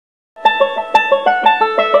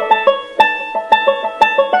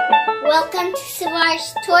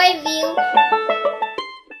Savar's Toy Review.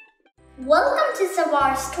 Welcome to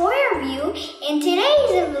Savar's Toy Review. In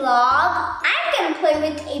today's vlog, I'm gonna play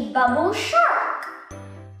with a bubble shark.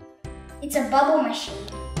 It's a bubble machine.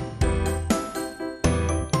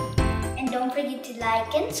 And don't forget to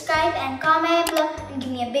like and subscribe and comment below and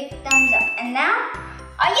give me a big thumbs up. And now,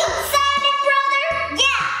 are you excited, brother?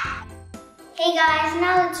 Yeah! Hey guys,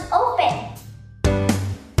 now let's open.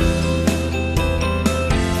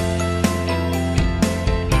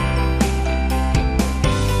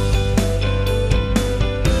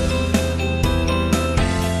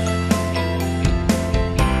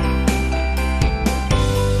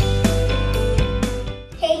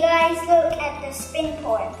 Look at the spin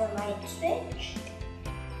port, the light switch,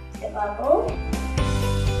 the bubble,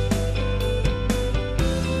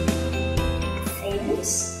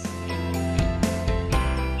 fins,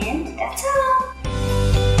 and that's all.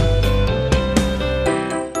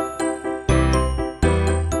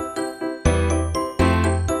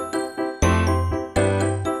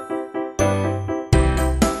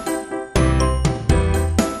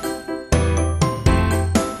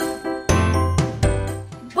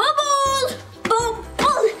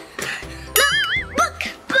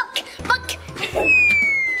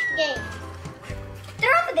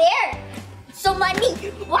 So money,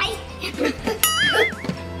 why?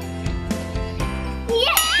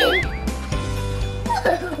 Yeah!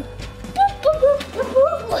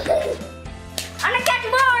 I'm gonna catch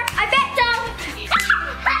more, I bet so!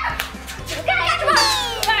 I'm gonna catch more!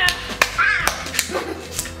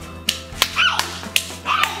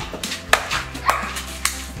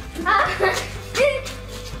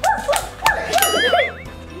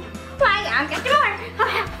 Why? I'm catching more!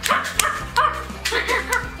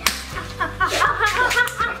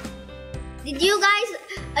 Did you guys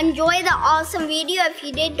enjoy the awesome video? If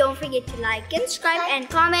you did, don't forget to like and subscribe and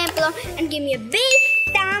comment below and give me a big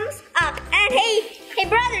thumbs up. And hey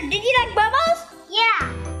brother, did you like Bubble?